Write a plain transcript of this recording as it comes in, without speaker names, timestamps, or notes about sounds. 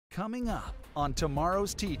Coming up on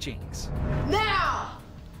tomorrow's teachings. Now!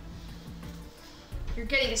 You're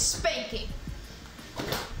getting a spanking.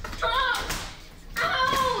 Oh!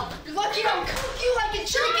 Ow! You're lucky I don't cook you like a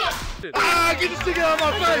chicken! Ah! Get this chicken out of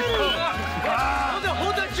my face!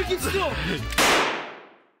 Hold that chicken still!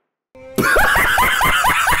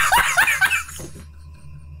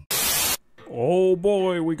 Oh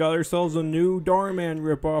boy, we got ourselves a new Dhar Mann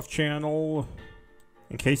Rip-Off channel.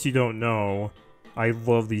 In case you don't know, I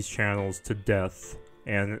love these channels to death,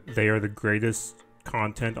 and they are the greatest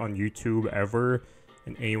content on YouTube ever,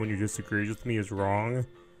 and anyone who disagrees with me is wrong.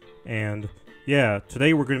 And yeah,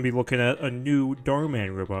 today we're going to be looking at a new Dhar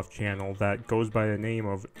Mann Rip-Off channel that goes by the name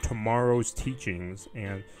of Tomorrow's Teachings,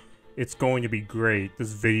 and it's going to be great.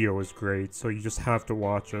 This video is great, so you just have to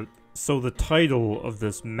watch it. So the title of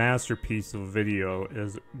this masterpiece of a video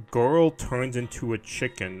is Girl Turns Into a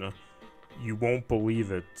Chicken. You won't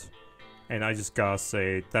believe it. And I just gotta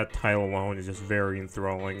say, that title alone is just very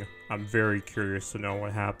enthralling. I'm very curious to know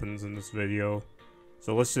what happens in this video.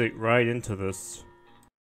 So let's get right into this.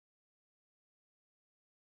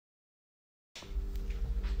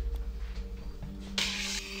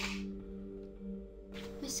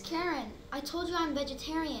 Miss Karen, I told you I'm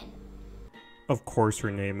vegetarian. Of course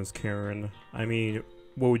her name is Karen. I mean,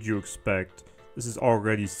 what would you expect? This is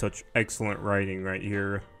already such excellent writing right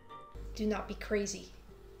here. Do not be crazy.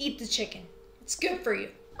 Eat the chicken. It's good for you.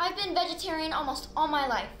 I've been vegetarian almost all my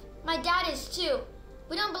life. My dad is too.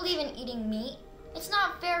 We don't believe in eating meat. It's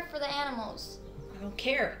not fair for the animals. I don't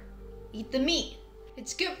care. Eat the meat.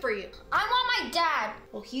 It's good for you. I want my dad.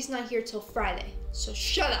 Well, he's not here till Friday, so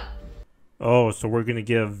shut up. Oh, so we're gonna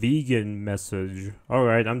get a vegan message.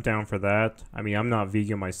 Alright, I'm down for that. I mean, I'm not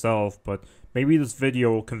vegan myself, but maybe this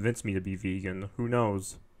video will convince me to be vegan. Who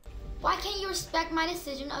knows? Why can't you respect my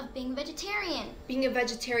decision of being vegetarian? Being a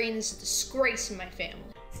vegetarian is a disgrace in my family.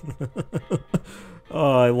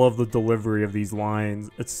 Oh, I love the delivery of these lines.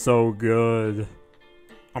 It's so good.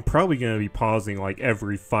 I'm probably gonna be pausing like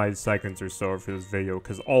every 5 seconds or so for this video,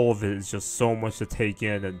 because all of it is just so much to take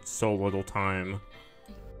in and so little time.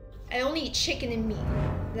 I only eat chicken and meat.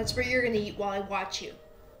 That's what you're gonna eat while I watch you.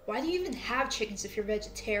 Why do you even have chickens if you're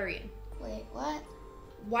vegetarian? Wait, what?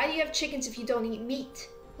 Why do you have chickens if you don't eat meat?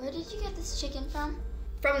 Where did you get this chicken from?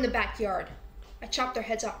 From the backyard. I chopped their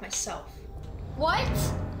heads off myself. What?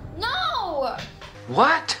 No!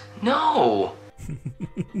 What? No!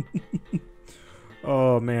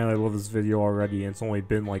 Oh man, I love this video already, and it's only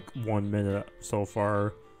been like 1 minute so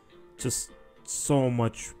far. Just so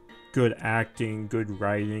much good acting, good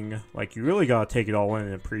writing. Like, you really gotta take it all in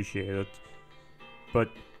and appreciate it. But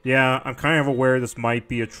yeah, I'm kind of aware this might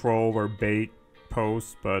be a troll or bait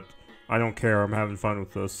post, but I don't care. I'm having fun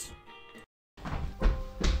with this.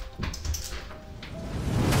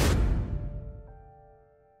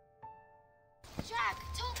 Jack,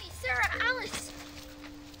 Toby, Sarah, Alice!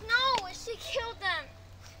 No, she killed them!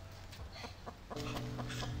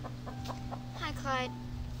 Hi, Clyde.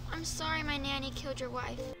 I'm sorry my nanny killed your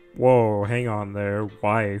wife. Whoa, hang on there.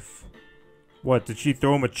 Wife. What, did she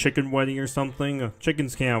throw him a chicken wedding or something?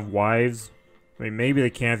 Chickens can't have wives. I mean, maybe they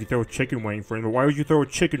can if you throw a chicken wedding for him, but why would you throw a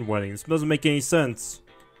chicken wedding? This doesn't make any sense.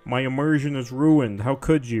 My immersion is ruined. How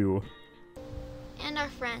could you? And our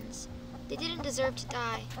friends. They didn't deserve to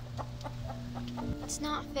die. It's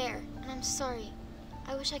not fair, and I'm sorry.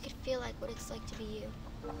 I wish I could feel like what it's like to be you.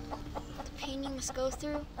 The pain you must go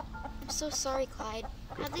through? I'm so sorry, Clyde.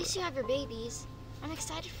 At least you have your babies. I'm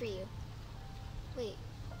excited for you. Wait,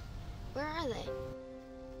 where are they?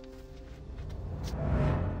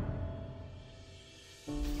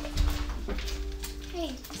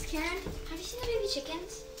 Hey, Miss Karen, have you seen the baby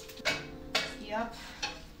chickens? Yup.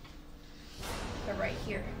 They're right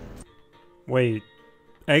here. Wait,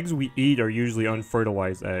 eggs we eat are usually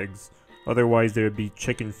unfertilized eggs. Otherwise there would be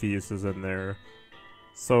chicken fetuses in there.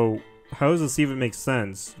 So, how does this even make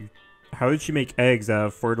sense? How did she make eggs out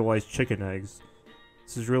of fertilized chicken eggs?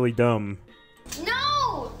 This is really dumb.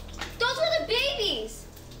 No! Those were the babies!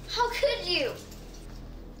 How could you?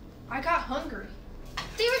 I got hungry.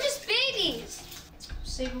 They were just babies! I'm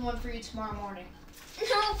saving one for you tomorrow morning.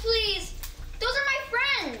 No, please! Those are my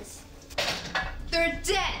friends! They're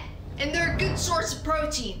dead, and they're a good source of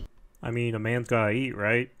protein. I mean, a man's gotta eat,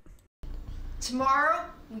 right? Tomorrow,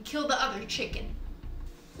 we kill the other chicken.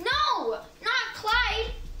 No! Not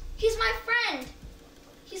Clyde! He's my friend!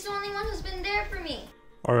 He's the only one who's been there for me.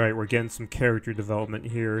 Alright, we're getting some character development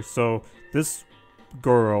here. So, this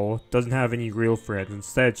girl doesn't have any real friends.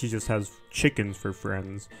 Instead, she just has chickens for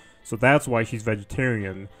friends. So that's why she's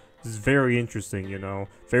vegetarian. This is very interesting, you know.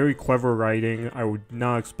 Very clever writing. I would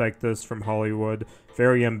not expect this from Hollywood.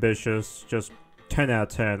 Very ambitious. Just 10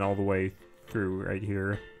 out of 10 all the way through right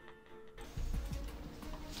here.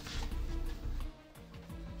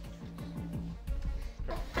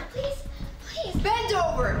 Please, please. Bend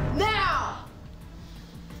over, now!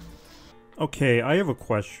 Okay, I have a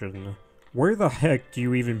question. Where the heck do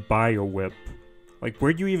you even buy a whip? Like,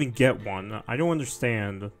 where do you even get one? I don't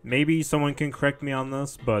understand. Maybe someone can correct me on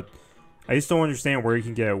this, but I just don't understand where you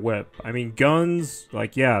can get a whip. I mean, guns,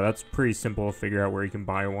 like, yeah, that's pretty simple to figure out where you can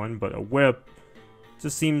buy one, but a whip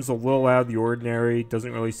just seems a little out of the ordinary.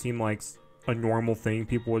 Doesn't really seem like a normal thing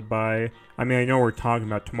people would buy. I mean, I know we're talking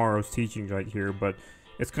about tomorrow's teachings right here, but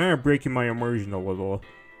it's kind of breaking my immersion a little.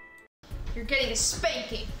 You're getting a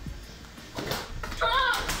spanking.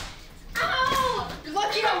 Oh! Ow! You're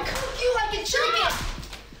lucky I don't cook you like a chicken!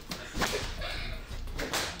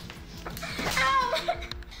 Ow!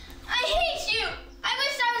 I hate you! I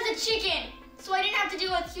wish I was a chicken, so I didn't have to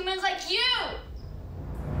deal with humans like you!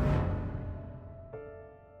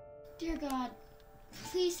 Dear God,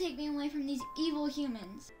 please take me away from these evil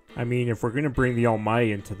humans. I mean, if we're gonna bring the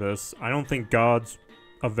Almighty into this, I don't think God's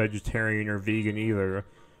a vegetarian or vegan either.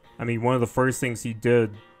 I mean, one of the first things he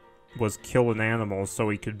did was kill an animal so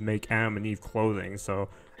he could make Adam and Eve clothing, so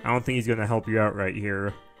I don't think he's gonna help you out right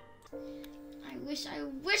here. I wish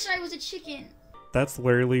I was a chicken. That's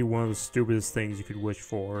literally one of the stupidest things you could wish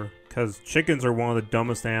for, because chickens are one of the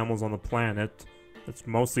dumbest animals on the planet. That's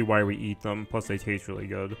mostly why we eat them, plus they taste really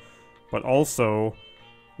good. But also,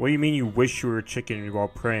 what do you mean you wish you were a chicken while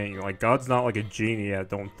praying? Like, God's not like a genie, I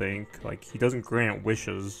don't think. Like, he doesn't grant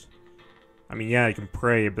wishes. I mean, yeah, you can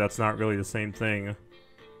pray, but that's not really the same thing.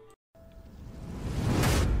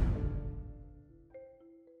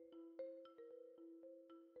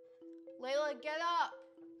 Layla, get up!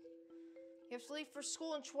 You have to leave for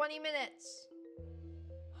school in 20 minutes.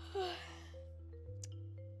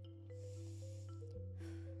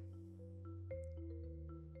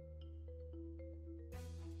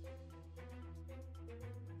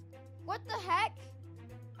 What the heck?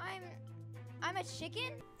 I'm a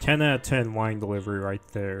chicken? 10 out of 10 line delivery right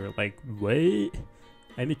there. Like, what?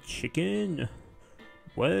 I'm a chicken?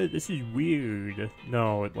 What? This is weird.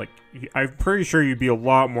 No, like, I'm pretty sure you'd be a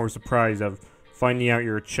lot more surprised of finding out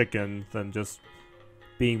you're a chicken than just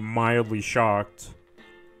being mildly shocked.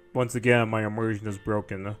 Once again, my immersion is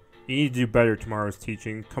broken. You need to do better tomorrow's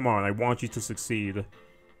teaching. Come on, I want you to succeed.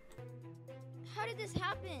 How did this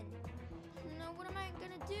happen? No, what am I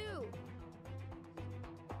gonna do?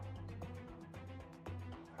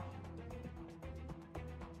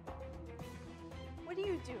 What are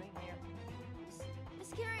you doing here?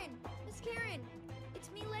 Miss Karen, it's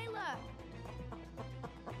me, Layla.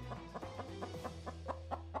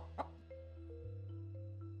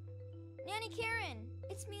 Nanny Karen,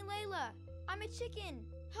 it's me, Layla. I'm a chicken.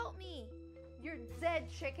 Help me. You're dead,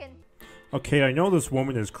 chicken. Okay, I know this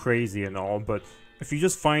woman is crazy and all, but if you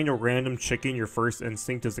just find a random chicken, your first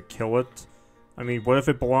instinct is to kill it. I mean, what if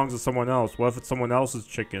it belongs to someone else? What if it's someone else's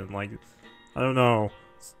chicken? Like, I don't know.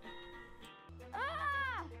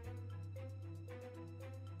 Ah!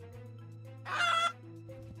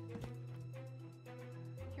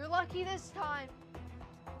 You're lucky this time.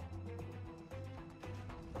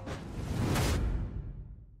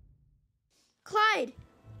 Clyde,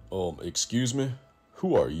 Excuse me?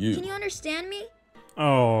 Who are you? can you understand me?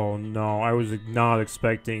 Oh no, I was not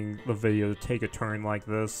expecting the video to take a turn like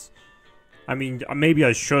this. I mean, maybe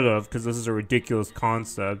I should have, because this is a ridiculous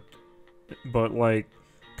concept. But like,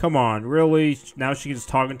 come on, really? Now she's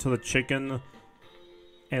talking to the chicken,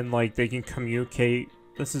 and like, they can communicate.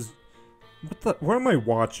 This is... what am I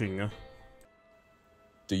watching?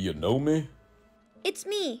 Do you know me? It's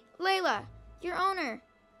me, Layla, your owner.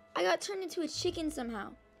 I got turned into a chicken somehow.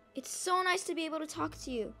 It's so nice to be able to talk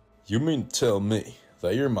to you. You mean to tell me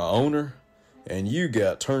that you're my owner, and you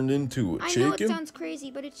got turned into a chicken? I know it sounds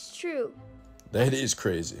crazy, but it's true. That is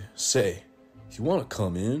crazy. Say, you want to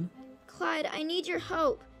come in? Clyde, I need your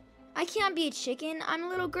help. I can't be a chicken. I'm a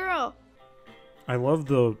little girl. I love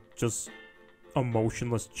the just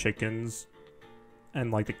emotionless chickens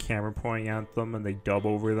and like the camera pointing at them and they dub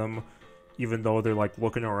over them, even though they're like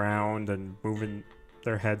looking around and moving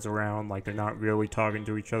their heads around like they're not really talking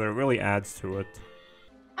to each other. It really adds to it.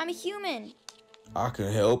 I'm a human. I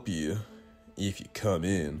can help you if you come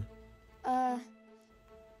in.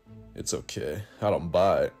 It's okay. I don't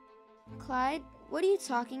bite. Clyde, what are you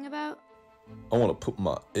talking about? I want to put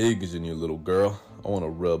my eggs in your little girl. I want to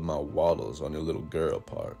rub my waddles on your little girl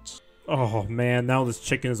parts. Oh man, now this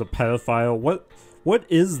chicken is a pedophile. What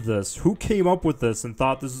is this? Who came up with this and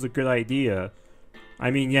thought this is a good idea? I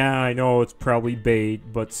mean, yeah, I know it's probably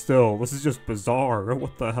bait, but still, this is just bizarre.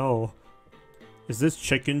 What the hell? Is this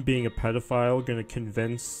chicken being a pedophile gonna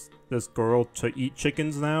convince this girl to eat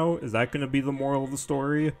chickens now? Is that gonna be the moral of the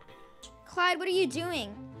story? Clyde, what are you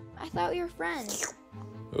doing? I thought we were friends.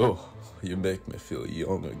 Oh, you make me feel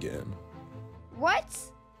young again. What?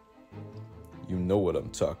 You know what I'm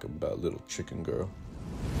talking about, little chicken girl.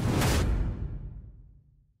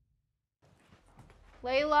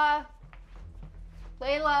 Layla?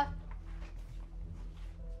 Layla?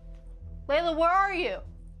 Layla, where are you?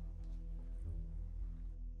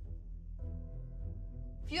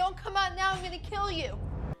 If you don't come out now, I'm gonna kill you.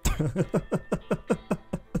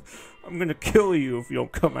 I'm gonna kill you if you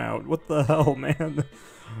don't come out. What the hell, man?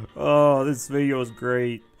 Oh, this video is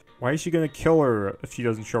great. Why is she gonna kill her if she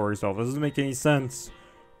doesn't show herself? This doesn't make any sense.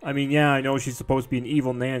 I mean, yeah, I know she's supposed to be an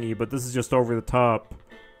evil nanny, but this is just over the top.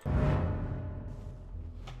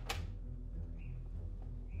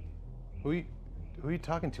 Who are you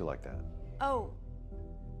talking to like that? Oh,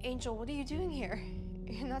 Angel, what are you doing here?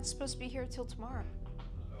 You're not supposed to be here till tomorrow.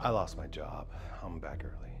 I lost my job. I'm back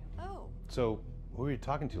early. Oh. So, who are you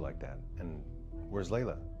talking to like that? And where's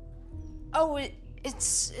Layla? Oh,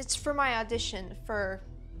 it's for my audition for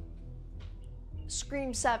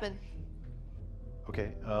Scream 7.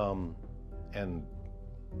 Okay, and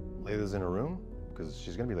Layla's in her room? Because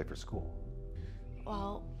she's gonna be late for school.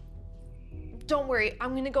 Well, don't worry,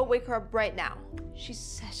 I'm gonna go wake her up right now. She's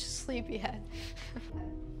such a sleepyhead.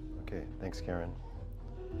 Okay, thanks, Karen.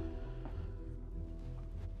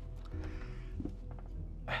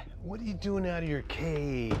 What are you doing out of your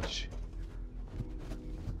cage?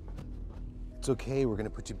 It's okay, we're gonna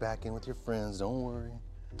put you back in with your friends, don't worry.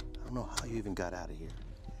 I don't know how you even got out of here.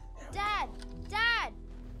 Dad! Dad!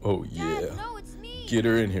 Oh yeah. Dad, no, it's me! Get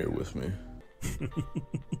her in here with me.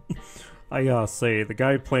 I gotta say, the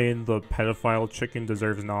guy playing the pedophile chicken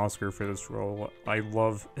deserves an Oscar for this role. I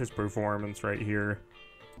love his performance right here.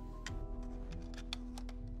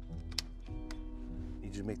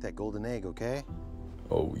 Need you to make that golden egg, okay?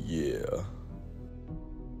 Oh yeah.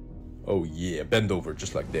 Oh yeah, bend over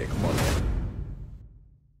just like that, come on.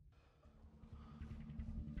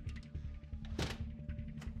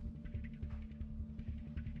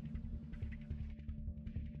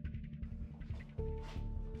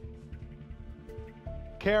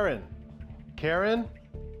 Karen! Karen?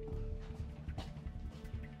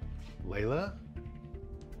 Layla?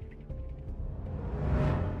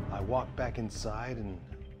 I walked back inside and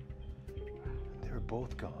they were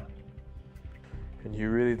both gone. And you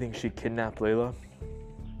really think she kidnapped Layla?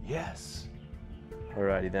 Yes.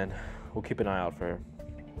 Alrighty then. We'll keep an eye out for her.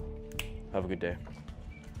 Have a good day.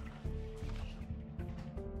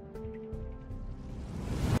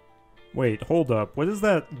 Wait, hold up. What is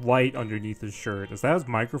that light underneath his shirt? Is that his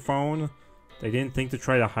microphone? They didn't think to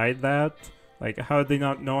try to hide that? Like, how did they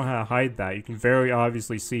not know how to hide that? You can very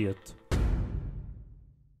obviously see it.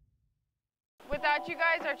 Without you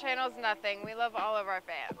guys, our channel's nothing. We love all of our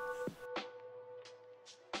fans.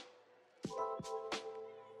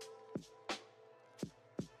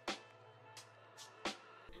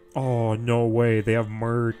 Oh, no way. They have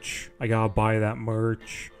merch. I gotta buy that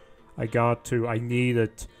merch. I got to. I need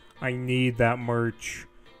it. I need that merch.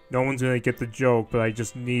 No one's gonna get the joke, but I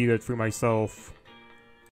just need it for myself.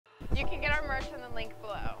 You can get our merch in the link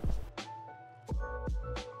below.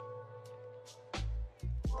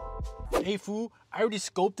 Hey, fool, I already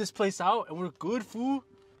scoped this place out and we're good, fool.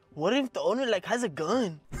 What if the owner, like, has a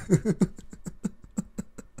gun?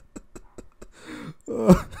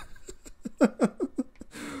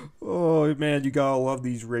 Oh man, you gotta love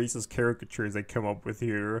these racist caricatures they come up with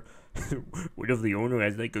here. What if the owner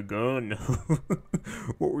has like a gun?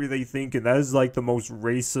 What were they thinking? That is like the most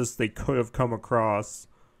racist they could have come across.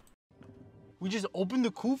 We just open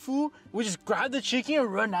the coop, fool. We just grab the chicken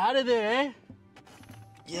and run out of there, eh?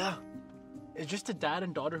 Yeah. It's just a dad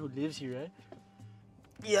and daughter who lives here, eh?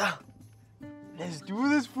 Yeah. Let's do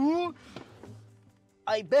this, fool.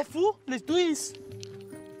 I bet, fool. Let's do this.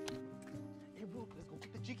 Hey, bro, let's go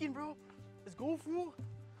get the chicken, bro. Let's go, fool.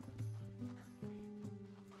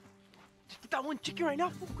 Just get that one chicken right now,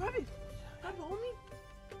 fool. Grab it. Grab it, homie.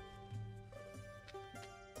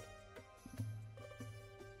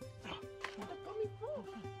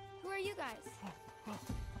 Who are you guys?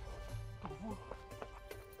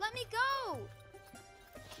 Let me go!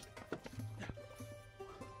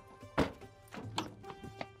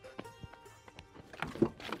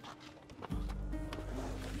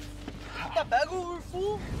 Get that bag over,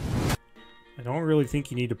 fool. I don't really think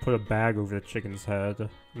you need to put a bag over the chicken's head.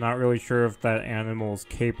 I'm not really sure if that animal is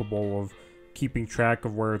capable of keeping track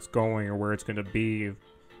of where it's going or where it's going to be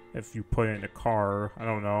if you put it in a car. I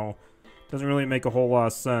don't know. Doesn't really make a whole lot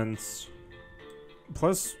of sense.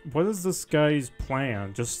 Plus, what is this guy's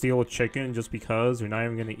plan? Just steal a chicken just because? You're not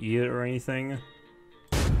even gonna eat it or anything?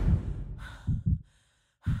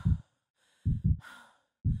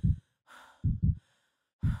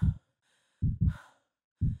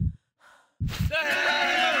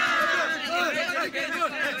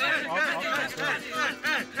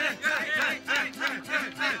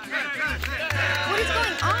 What is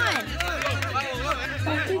going on?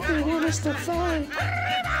 I think they want us to fight.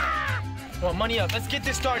 Come on, money up. Let's get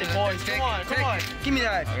this started, boys. Come on, come on. Give me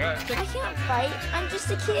that. I can't fight. I'm just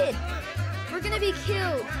a kid. We're gonna be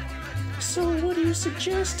killed. So what are you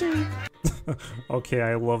suggesting? Okay,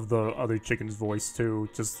 I love the other chicken's voice too.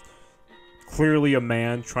 Just clearly a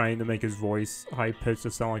man trying to make his voice high pitched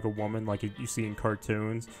to sound like a woman, like you see in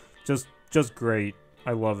cartoons. Just great.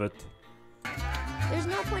 I love it. There's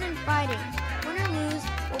no point in fighting. Win or lose,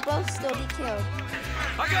 we'll both still be killed.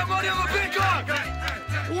 I got money on the big dog!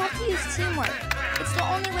 We have to use teamwork. It's the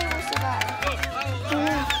only way we'll survive.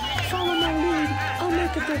 Follow my lead. I'll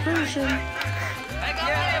make a diversion. I got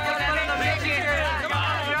money on the big dog!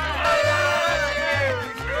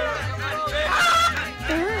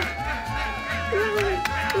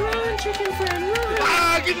 Run, chicken friend, run!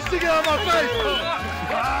 Ah, get this thing out of my face!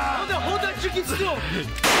 Hold that chicken still!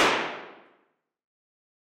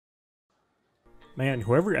 Man,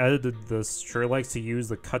 whoever edited this sure likes to use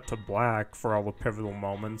the cut to black for all the pivotal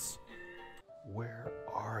moments. Where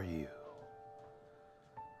are you?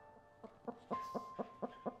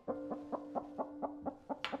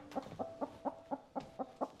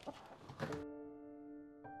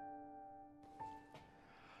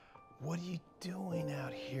 What are you doing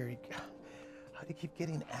out here? How do you keep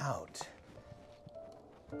getting out?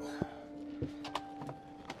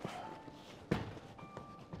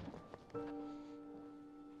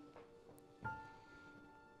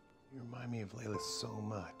 You remind me of Layla so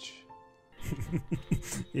much.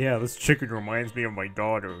 Yeah, this chicken reminds me of my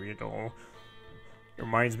daughter, you know. It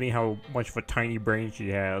reminds me how much of a tiny brain she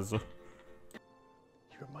has. You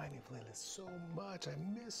remind me of Layla so much. I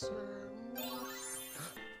miss her.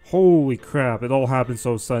 Holy crap, it all happened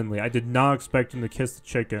so suddenly. I did not expect him to kiss the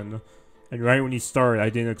chicken. And right when he started, I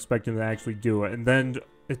didn't expect him to actually do it. And then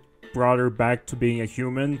it brought her back to being a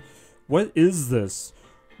human. What is this?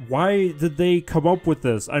 Why did they come up with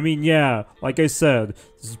this? I mean, yeah, like I said,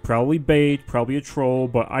 this is probably bait, probably a troll,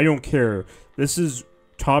 but I don't care. This is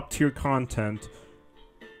top tier content.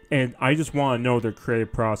 And I just want to know their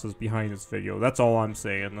creative process behind this video. That's all I'm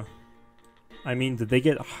saying. I mean, did they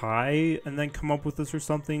get high and then come up with this or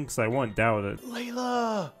something? Because I wouldn't doubt it.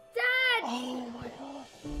 Layla! Dad! Oh my god.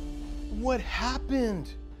 What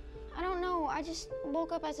happened? I don't know. I just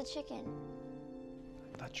woke up as a chicken.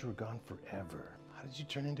 I thought you were gone forever. How did you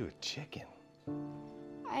turn into a chicken?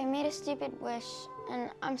 I made a stupid wish,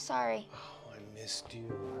 and I'm sorry. Oh, I missed you.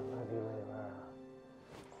 I love you, Layla.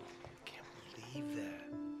 I can't believe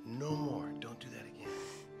that. No more. Don't do that again.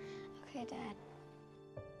 Okay, Dad.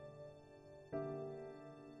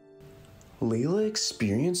 Layla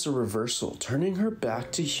experienced a reversal, turning her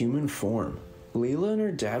back to human form. Layla and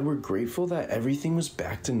her dad were grateful that everything was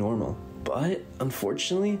back to normal. But,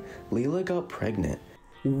 unfortunately, Layla got pregnant.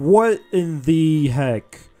 What in the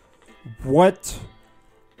heck? What?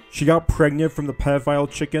 She got pregnant from the pedophile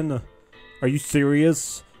chicken? Are you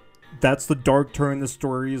serious? That's the dark turn the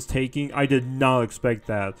story is taking? I did not expect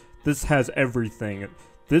that. This has everything.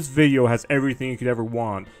 This video has everything you could ever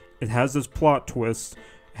want. It has this plot twist.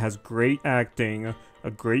 It has great acting,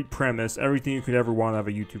 a great premise, everything you could ever want out of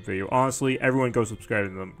a YouTube video. Honestly, everyone go subscribe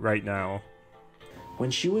to them right now.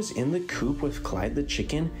 When she was in the coop with Clyde the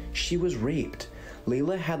chicken, she was raped.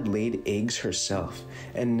 Layla had laid eggs herself,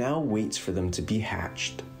 and now waits for them to be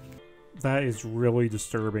hatched. That is really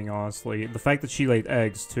disturbing, honestly. The fact that she laid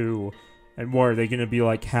eggs, too. And what, are they gonna be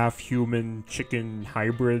like half-human chicken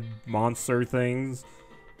hybrid monster things?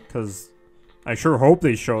 Because I sure hope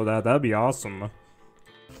they show that. That'd be awesome.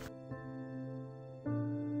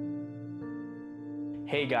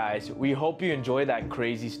 Hey guys, we hope you enjoyed that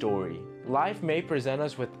crazy story. Life may present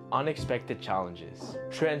us with unexpected challenges,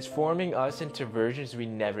 transforming us into versions we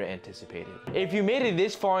never anticipated. If you made it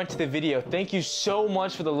this far into the video, thank you so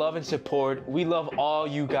much for the love and support. We love all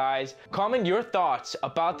you guys. Comment your thoughts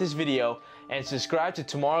about this video and subscribe to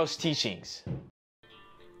tomorrow's teachings.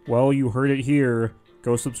 Well, you heard it here.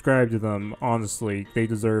 Go subscribe to them. Honestly, they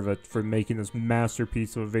deserve it for making this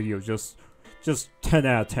masterpiece of a video. Just 10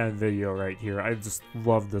 out of 10 video right here. I just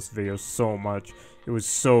love this video so much. It was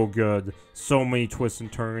so good. So many twists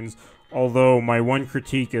and turns. Although my one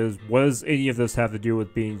critique is, what does any of this have to do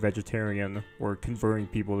with being vegetarian or converting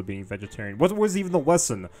people to being vegetarian? What was even the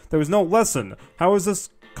lesson? There was no lesson. How is this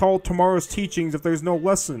called Tomorrow's Teachings if there's no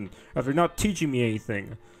lesson? If they're not teaching me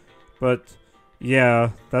anything? But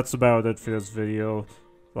yeah, that's about it for this video.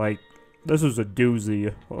 Like, this was a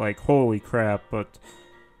doozy. Like, holy crap. But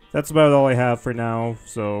that's about all I have for now.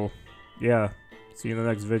 So yeah, see you in the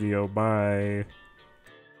next video. Bye.